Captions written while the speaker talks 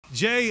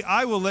Jay,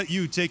 I will let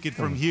you take it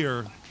from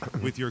here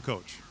with your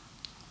coach.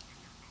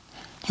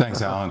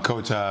 Thanks, Alan.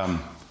 Coach, I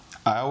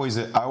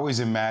always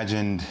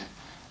imagined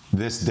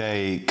this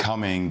day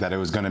coming, that it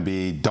was going to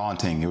be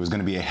daunting. It was going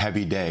to be a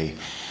heavy day.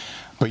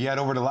 But yet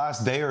over the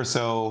last day or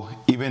so,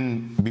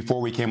 even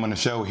before we came on the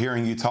show,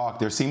 hearing you talk,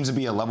 there seems to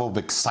be a level of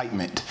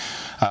excitement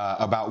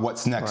about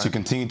what's next. Right. You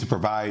continue to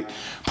provide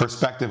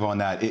perspective on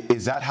that.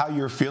 Is that how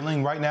you're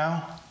feeling right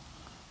now?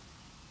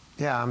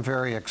 Yeah, I'm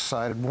very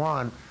excited.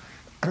 One,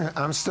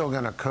 I'm still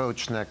going to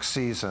coach next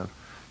season.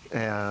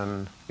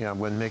 And you know,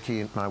 when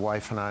Mickey, my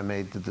wife, and I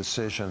made the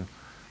decision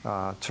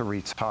to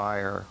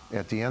retire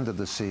at the end of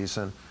the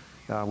season,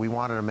 we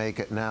wanted to make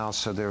it now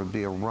so there would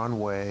be a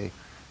runway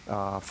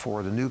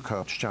for the new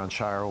coach. Jon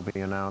Scheyer will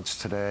be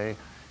announced today,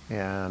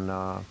 and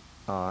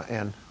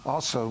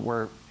also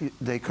where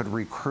they could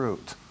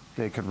recruit.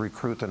 They could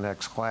recruit the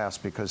next class,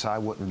 because I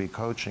wouldn't be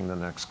coaching the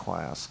next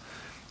class.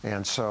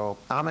 And so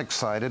I'm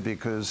excited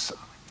because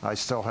I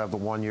still have the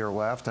 1 year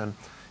left. And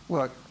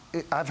look,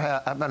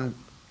 I've been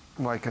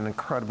like an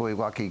incredibly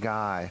lucky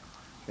guy,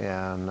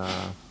 and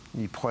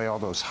you play all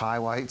those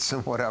highlights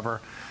and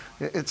whatever.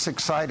 It's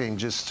exciting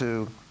just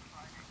to,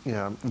 you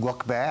know,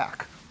 look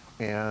back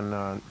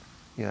and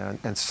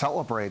and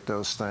celebrate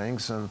those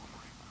things, and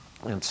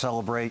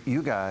celebrate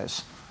you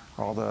guys,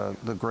 all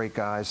the great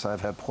guys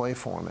I've had play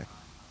for me.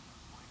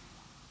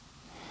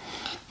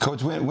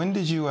 Coach, when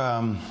did you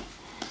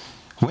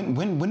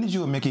when did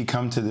you and Mickey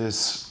come to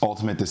this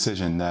ultimate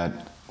decision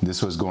that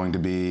this was going to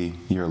be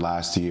your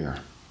last year,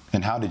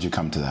 and how did you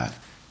come to that?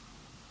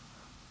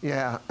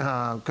 Yeah,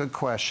 good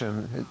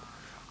question.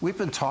 We've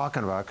been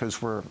talking about it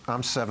because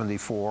I'm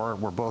 74,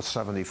 we're both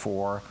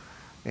 74.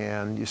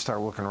 And you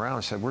start looking around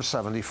and said, we're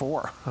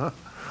 74.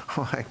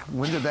 Like,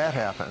 when did that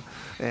happen?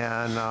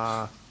 And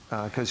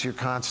because you're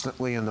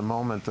constantly in the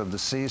moment of the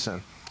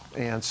season.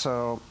 And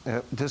so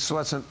this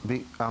wasn't,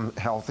 I'm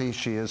healthy,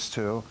 she is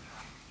too.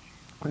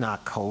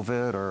 Not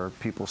COVID, or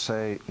people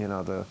say, you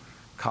know, the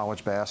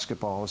college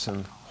basketball is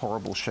in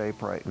horrible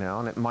shape right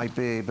now. And it might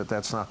be, but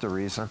that's not the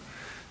reason.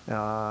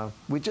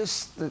 We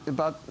just,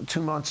 about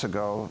 2 months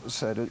ago,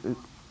 said,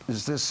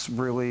 is this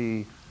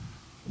really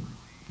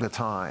the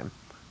time?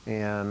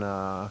 And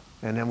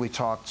then we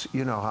talked,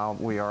 you know how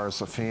we are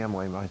as a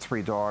family. My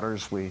 3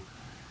 daughters, we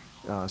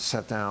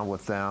sat down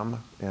with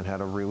them and had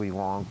a really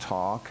long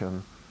talk.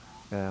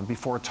 And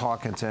before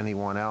talking to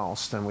anyone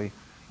else, then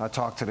I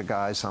talked to the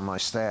guys on my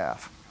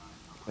staff.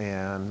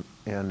 And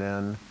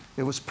then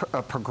it was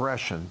a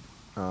progression,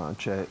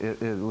 Jay.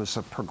 It was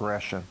a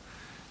progression.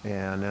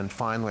 And then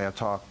finally I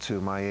talked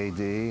to my AD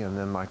and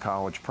then my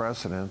college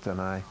president,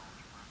 and I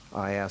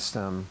asked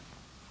them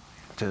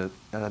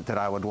that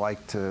I would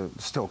like to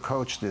still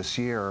coach this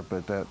year,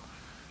 but that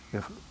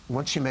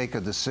once you make a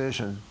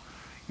decision,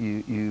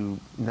 you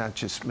not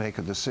just make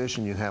a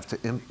decision, you have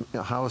to,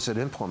 how is it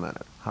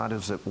implemented? How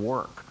does it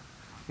work?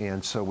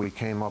 And so we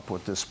came up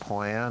with this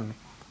plan.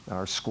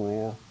 Our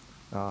school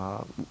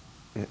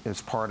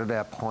is part of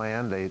that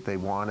plan. They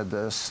wanted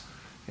this.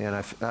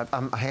 And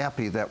I'm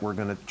happy that we're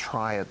going to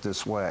try it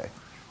this way.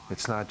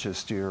 It's not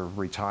just you're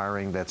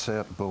retiring, that's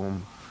it,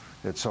 boom,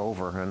 it's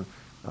over. And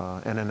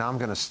then I'm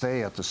going to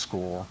stay at the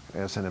school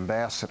as an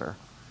ambassador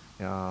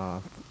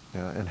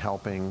and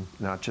helping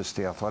not just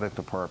the athletic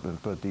department,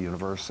 but the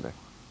university.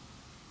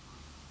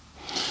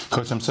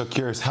 Coach, I'm so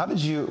curious, how did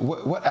you,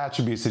 what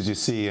attributes did you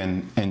see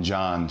in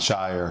Jon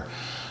Scheyer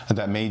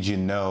that made you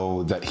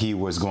know that he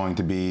was going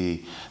to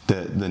be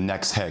the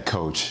next head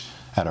coach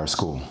at our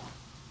school?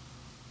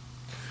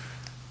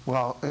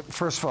 Well,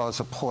 first of all, as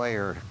a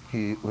player,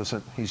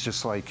 he's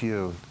just like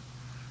you.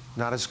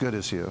 Not as good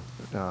as you,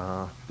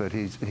 but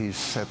he's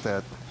set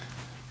that.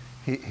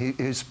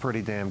 He's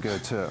pretty damn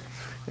good too,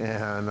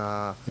 and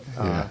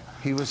yeah.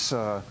 He was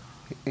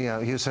he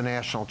was a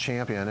national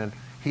champion, and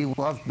he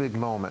loved big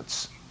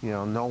moments. You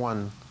know, no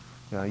one,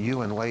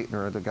 you and Leighton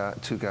are the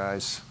two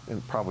guys,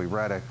 and probably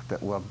Reddick,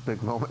 that love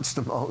big moments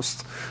the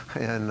most,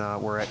 and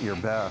were at your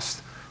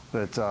best.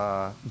 But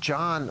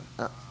Jon,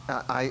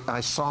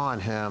 I saw in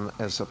him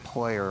as a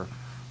player.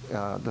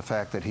 The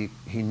fact that he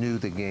knew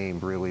the game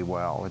really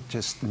well, it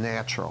just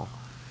natural.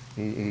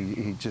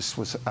 He just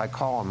was, I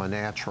call him a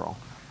natural.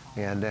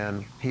 And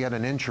then he had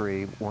an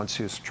injury once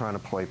he was trying to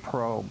play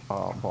pro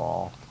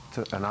ball,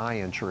 an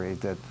eye injury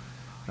that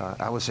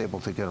I was able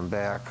to get him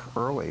back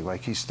early,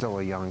 like he's still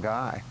a young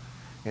guy.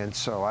 And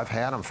so I've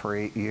had him for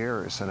 8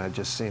 years, and I've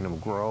just seen him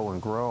grow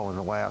and grow. In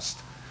the last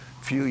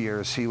few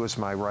years, he was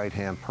my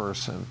right-hand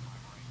person,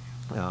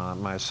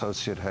 my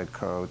associate head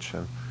coach.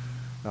 And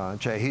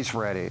Jay, he's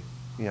ready.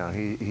 You know,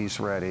 he's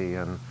ready,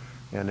 and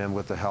then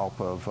with the help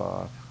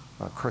of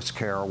Chris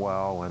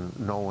Carrawell and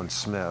Nolan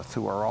Smith,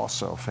 who are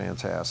also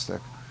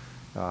fantastic,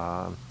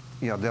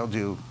 you know, they'll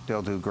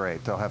do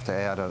great. They'll have to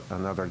add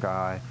another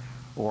guy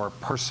or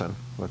person,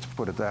 let's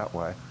put it that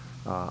way,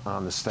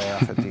 on the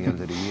staff at the end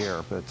of the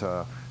year.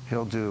 But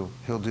he'll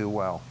do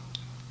well.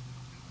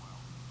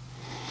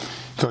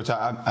 Coach,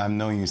 I've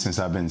known you since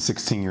I've been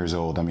 16 years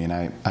old. I mean,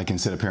 I can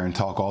sit up here and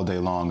talk all day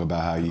long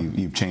about how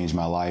you've changed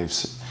my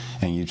lives,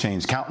 and you've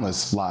changed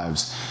countless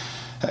lives.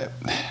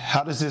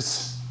 How does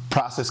this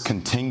process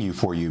continue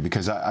for you?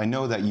 Because I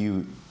know that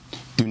you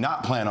do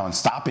not plan on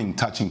stopping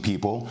touching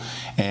people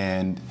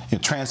and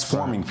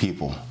transforming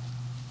people.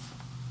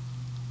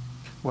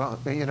 Well,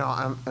 you know,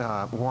 I'm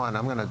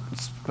going to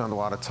spend a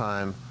lot of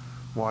time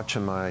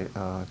watching my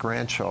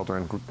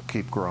grandchildren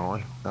keep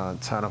growing,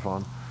 10 of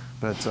them.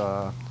 But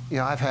you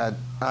know,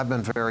 I've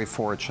been very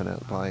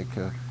fortunate. Like,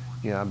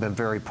 you know, I've been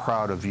very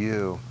proud of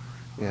you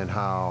in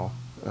how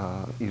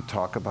you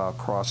talk about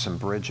crossing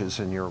bridges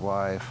in your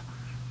life.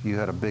 You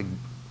had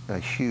a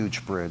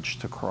huge bridge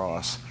to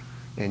cross,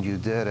 and you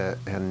did it,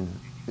 and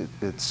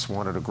it's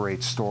one of the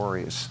great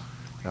stories.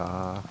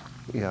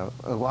 You know,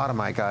 a lot of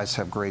my guys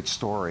have great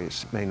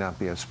stories. It may not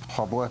be as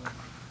public.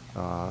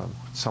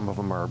 Some of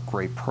them are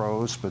great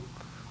pros, but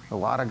a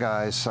lot of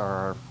guys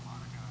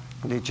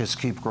they just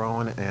keep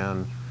growing,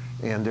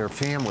 and their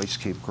families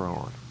keep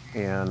growing.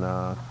 And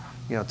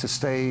you know,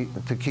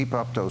 to keep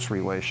up those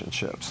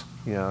relationships.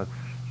 You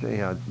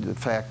know, the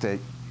fact that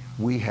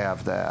we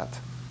have that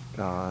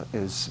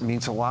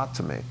means a lot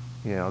to me.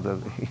 You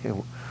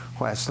know,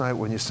 last night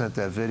when you sent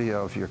that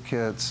video of your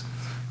kids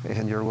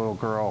and your little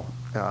girl,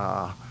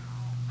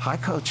 hi,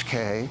 Coach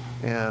K,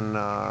 and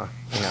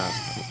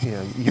you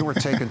know, you were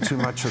taking too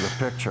much of the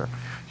picture.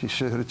 You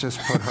should have just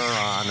put her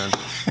on,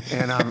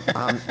 and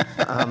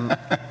I'm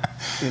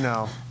you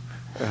know,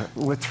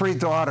 with 3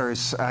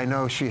 daughters, I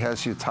know she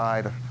has you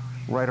tied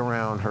right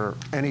around her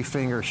any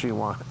finger she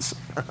wants.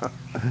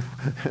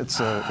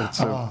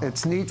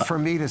 It's neat for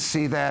me to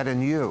see that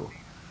in you,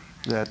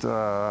 that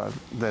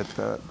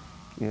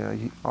you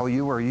know, all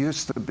you were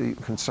used to be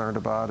concerned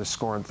about is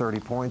scoring 30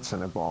 points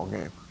in a ball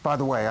game. By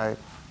the way, I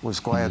was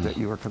glad that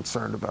you were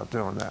concerned about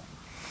doing that.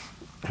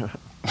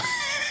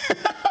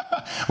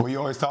 Well, you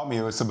always taught me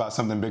it was about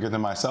something bigger than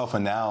myself,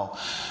 and now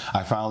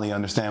I finally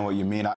understand what you mean.